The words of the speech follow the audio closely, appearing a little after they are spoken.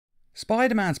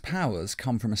Spider-Man's powers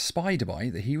come from a spider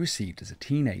bite that he received as a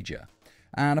teenager,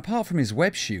 and apart from his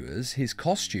web shooters, his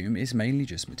costume is mainly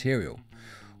just material.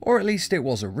 Or at least it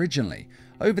was originally.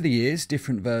 Over the years,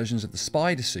 different versions of the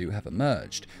spider suit have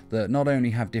emerged that not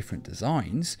only have different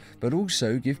designs, but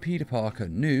also give Peter Parker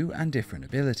new and different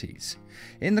abilities.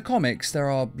 In the comics,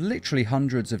 there are literally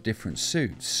hundreds of different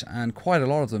suits, and quite a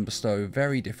lot of them bestow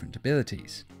very different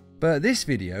abilities. But this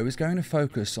video is going to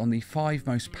focus on the 5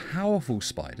 most powerful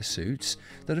spider suits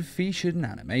that have featured in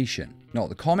animation. Not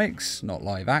the comics, not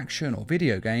live action or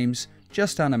video games,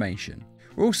 just animation.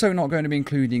 We're also not going to be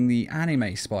including the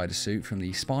anime spider suit from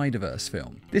the Spider-Verse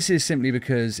film. This is simply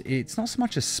because it's not so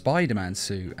much a Spider-Man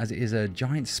suit as it is a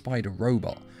giant spider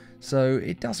robot, so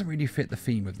it doesn't really fit the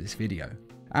theme of this video.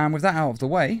 And with that out of the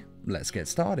way, let's get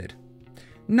started.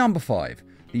 Number 5.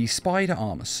 The Spider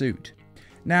Armor Suit.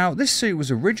 Now, this suit was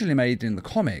originally made in the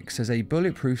comics as a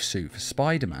bulletproof suit for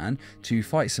Spider-Man to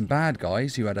fight some bad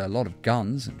guys who had a lot of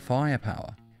guns and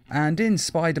firepower. And in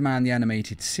Spider-Man the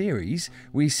Animated Series,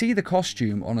 we see the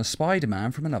costume on a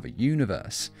Spider-Man from another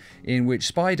universe, in which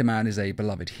Spider-Man is a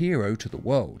beloved hero to the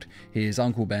world. His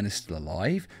Uncle Ben is still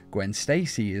alive, Gwen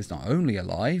Stacy is not only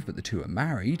alive, but the two are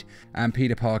married, and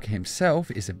Peter Parker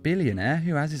himself is a billionaire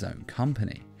who has his own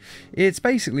company. It's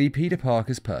basically Peter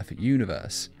Parker's perfect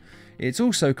universe. It's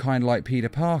also kind of like Peter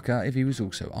Parker if he was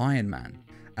also Iron Man.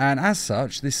 And as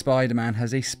such, this Spider-Man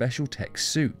has a special tech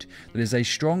suit that is a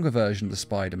stronger version of the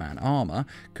Spider-Man armor,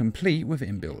 complete with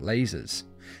inbuilt lasers.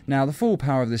 Now, the full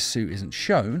power of this suit isn't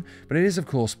shown, but it is of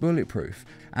course bulletproof,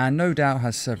 and no doubt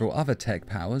has several other tech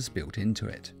powers built into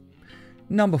it.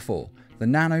 Number 4. The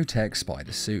Nanotech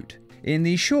Spider Suit. In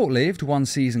the short-lived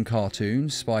one-season cartoon,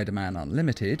 Spider-Man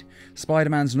Unlimited,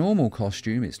 Spider-Man's normal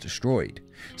costume is destroyed,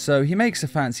 so he makes a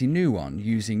fancy new one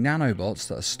using nanobots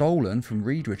that are stolen from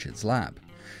Reed Richards' lab.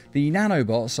 The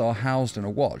nanobots are housed in a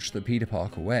watch that Peter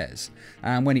Parker wears,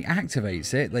 and when he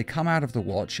activates it, they come out of the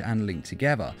watch and link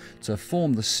together to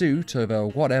form the suit over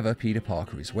whatever Peter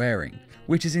Parker is wearing,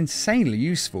 which is insanely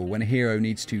useful when a hero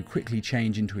needs to quickly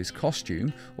change into his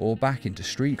costume or back into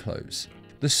street clothes.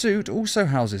 The suit also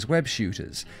houses web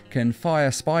shooters, can fire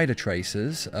spider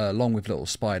tracers along with little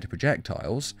spider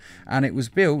projectiles, and it was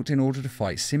built in order to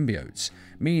fight symbiotes,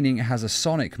 meaning it has a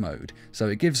sonic mode, so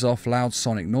it gives off loud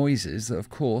sonic noises that of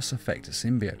course affect a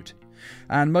symbiote.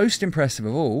 And most impressive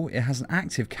of all, it has an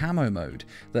active camo mode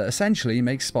that essentially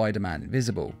makes Spider-Man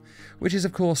invisible, which is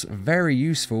of course very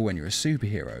useful when you're a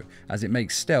superhero, as it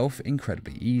makes stealth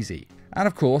incredibly easy. And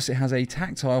of course it has a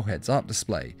tactile heads-up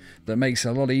display that makes it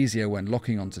a lot easier when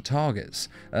locking onto targets,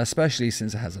 especially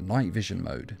since it has a night vision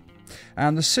mode.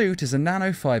 And the suit is a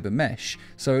nanofiber mesh,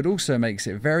 so it also makes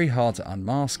it very hard to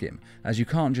unmask him, as you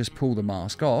can't just pull the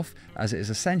mask off, as it is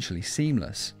essentially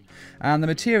seamless. And the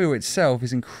material itself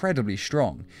is incredibly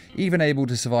strong, even able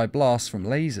to survive blasts from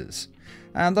lasers.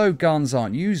 And though guns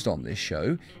aren't used on this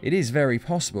show, it is very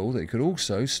possible that it could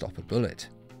also stop a bullet.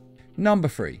 Number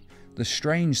 3. The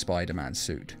Strange Spider-Man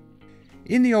Suit.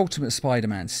 In the Ultimate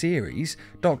Spider-Man series,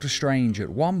 Doctor Strange at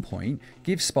one point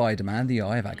gives Spider-Man the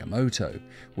Eye of Agamotto,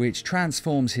 which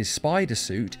transforms his spider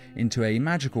suit into a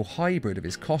magical hybrid of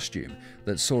his costume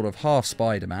that's sort of half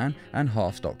Spider-Man and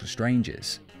half Doctor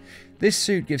Strange's. This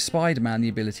suit gives Spider-Man the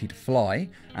ability to fly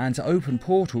and to open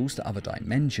portals to other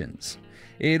dimensions.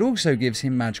 It also gives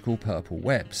him magical purple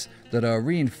webs that are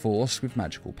reinforced with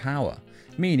magical power,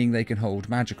 meaning they can hold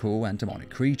magical and demonic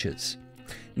creatures.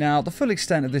 Now, the full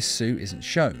extent of this suit isn't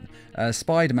shown, as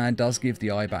Spider-Man does give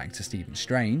the eye back to Stephen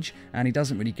Strange, and he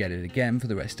doesn't really get it again for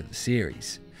the rest of the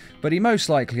series. But he most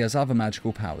likely has other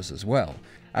magical powers as well,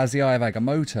 as the Eye of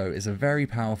Agamotto is a very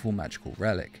powerful magical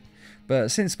relic. But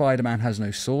since Spider-Man has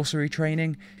no sorcery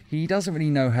training, he doesn't really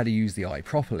know how to use the eye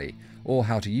properly, or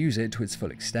how to use it to its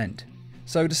full extent.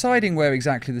 So deciding where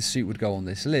exactly the suit would go on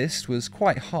this list was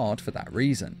quite hard for that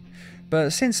reason.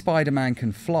 But since Spider-Man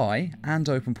can fly and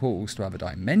open portals to other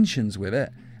dimensions with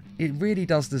it, it really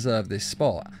does deserve this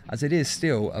spot, as it is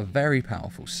still a very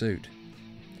powerful suit.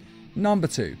 Number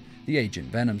 2. The Agent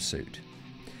Venom Suit.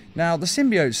 Now, the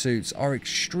symbiote suits are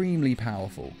extremely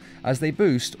powerful, as they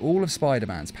boost all of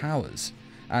Spider-Man's powers,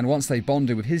 and once they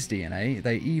bonded with his DNA,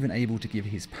 they're even able to give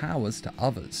his powers to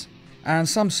others. And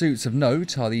some suits of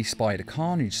note are the Spider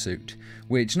Carnage suit,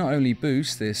 which not only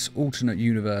boosts this alternate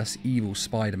universe evil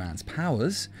Spider-Man's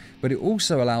powers, but it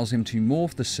also allows him to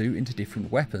morph the suit into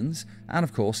different weapons, and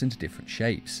of course into different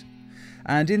shapes.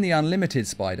 And in the Unlimited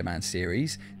Spider-Man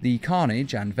series, the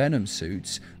Carnage and Venom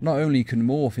suits not only can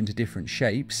morph into different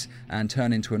shapes and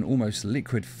turn into an almost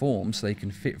liquid form so they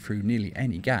can fit through nearly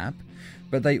any gap,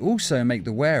 but they also make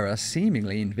the wearer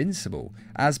seemingly invincible,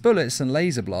 as bullets and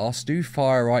laser blasts do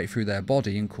fire right through their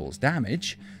body and cause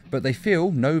damage, but they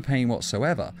feel no pain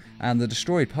whatsoever, and the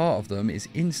destroyed part of them is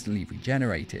instantly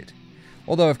regenerated.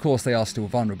 Although of course they are still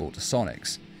vulnerable to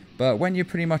sonics. But when you're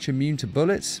pretty much immune to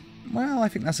bullets, well, I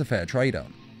think that's a fair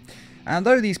trade-off. And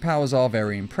though these powers are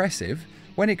very impressive,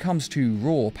 when it comes to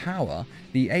raw power,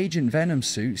 the Agent Venom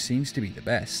suit seems to be the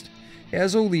best. It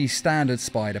has all the standard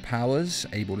spider powers,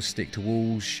 able to stick to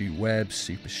walls, shoot webs,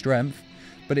 super strength,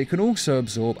 but it can also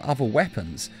absorb other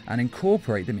weapons and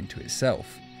incorporate them into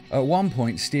itself. At one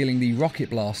point stealing the rocket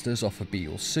blasters off of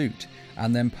Beetle's suit,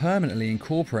 and then permanently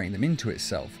incorporating them into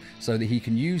itself so that he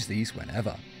can use these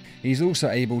whenever. He's also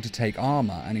able to take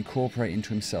armor and incorporate into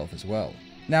himself as well.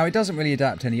 Now it doesn't really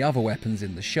adapt any other weapons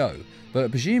in the show, but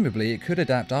presumably it could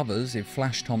adapt others if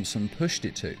Flash Thompson pushed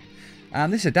it to.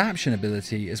 And this adaptation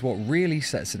ability is what really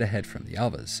sets it ahead from the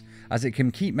others, as it can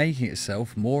keep making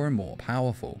itself more and more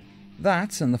powerful.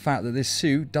 That and the fact that this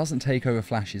suit doesn't take over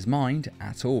Flash's mind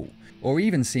at all, or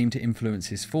even seem to influence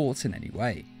his thoughts in any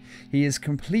way. He is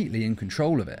completely in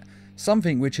control of it,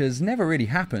 something which has never really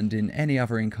happened in any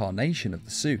other incarnation of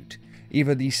the suit.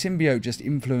 Either the symbiote just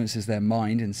influences their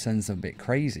mind and sends them a bit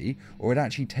crazy, or it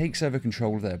actually takes over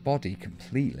control of their body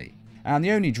completely. And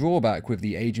the only drawback with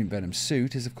the Agent Venom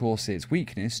suit is of course its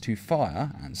weakness to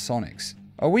fire and sonics,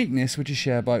 a weakness which is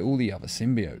shared by all the other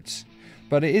symbiotes.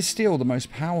 But it is still the most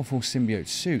powerful symbiote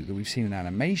suit that we've seen in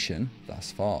animation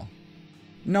thus far.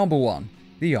 Number 1.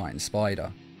 The Iron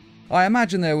Spider. I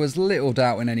imagine there was little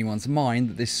doubt in anyone's mind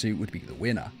that this suit would be the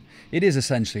winner. It is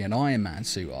essentially an Iron Man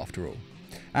suit after all.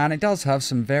 And it does have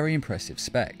some very impressive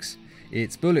specs.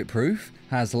 It's bulletproof,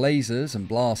 has lasers and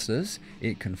blasters,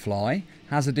 it can fly,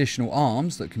 has additional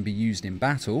arms that can be used in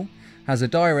battle, has a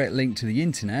direct link to the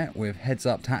internet with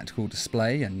heads-up tactical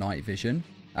display and night vision,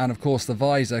 and of course the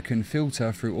visor can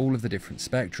filter through all of the different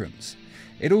spectrums.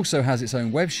 It also has its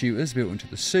own web shooters built into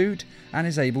the suit and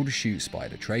is able to shoot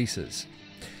spider tracers.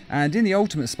 And in the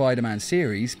Ultimate Spider-Man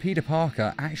series, Peter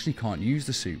Parker actually can't use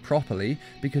the suit properly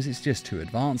because it's just too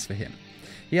advanced for him.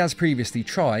 He has previously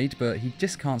tried, but he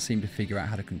just can't seem to figure out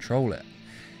how to control it.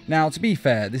 Now, to be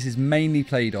fair, this is mainly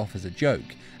played off as a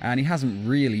joke, and he hasn't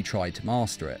really tried to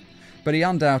master it, but he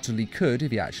undoubtedly could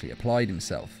if he actually applied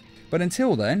himself. But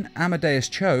until then, Amadeus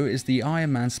Cho is the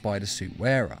Iron Man spider suit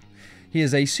wearer. He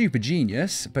is a super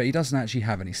genius, but he doesn't actually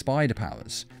have any spider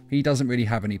powers. He doesn't really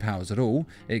have any powers at all,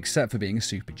 except for being a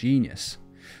super genius.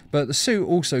 But the suit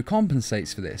also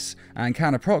compensates for this, and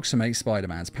can approximate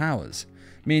Spider-Man's powers,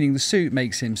 meaning the suit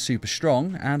makes him super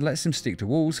strong and lets him stick to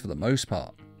walls for the most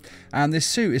part. And this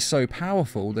suit is so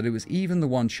powerful that it was even the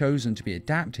one chosen to be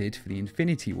adapted for the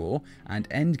Infinity War and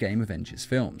Endgame Avengers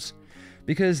films,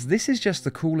 because this is just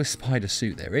the coolest spider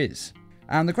suit there is.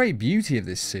 And the great beauty of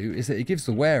this suit is that it gives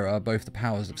the wearer both the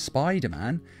powers of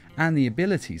Spider-Man and the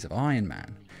abilities of Iron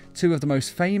Man, two of the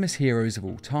most famous heroes of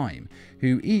all time,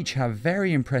 who each have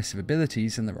very impressive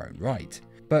abilities in their own right.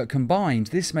 But combined,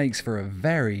 this makes for a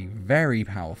very, very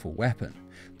powerful weapon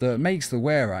that makes the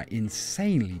wearer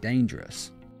insanely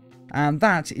dangerous. And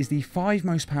that is the 5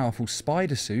 most powerful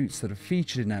spider suits that have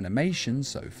featured in animation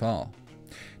so far.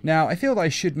 Now, I feel that I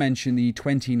should mention the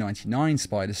 2099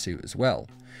 spider suit as well.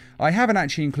 I haven't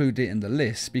actually included it in the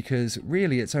list because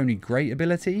really its only great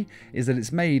ability is that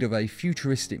it's made of a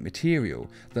futuristic material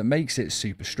that makes it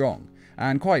super strong,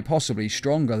 and quite possibly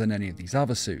stronger than any of these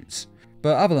other suits.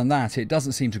 But other than that, it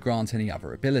doesn't seem to grant any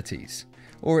other abilities,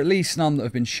 or at least none that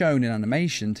have been shown in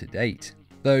animation to date.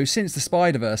 Though since the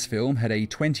Spider-Verse film had a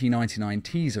 2099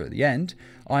 teaser at the end,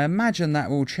 I imagine that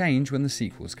will change when the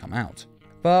sequels come out.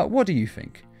 But what do you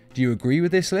think? Do you agree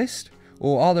with this list?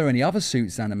 Or are there any other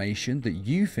suits in animation that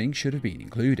you think should have been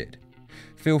included?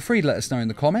 Feel free to let us know in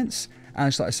the comments, and I'd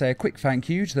just like to say a quick thank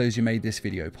you to those who made this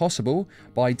video possible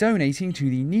by donating to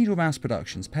the Needle Mouse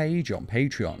Productions page on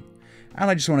Patreon.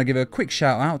 And I just want to give a quick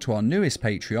shout out to our newest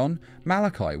Patreon,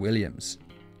 Malachi Williams.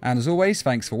 And as always,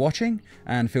 thanks for watching,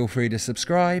 and feel free to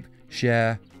subscribe,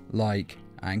 share, like,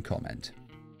 and comment.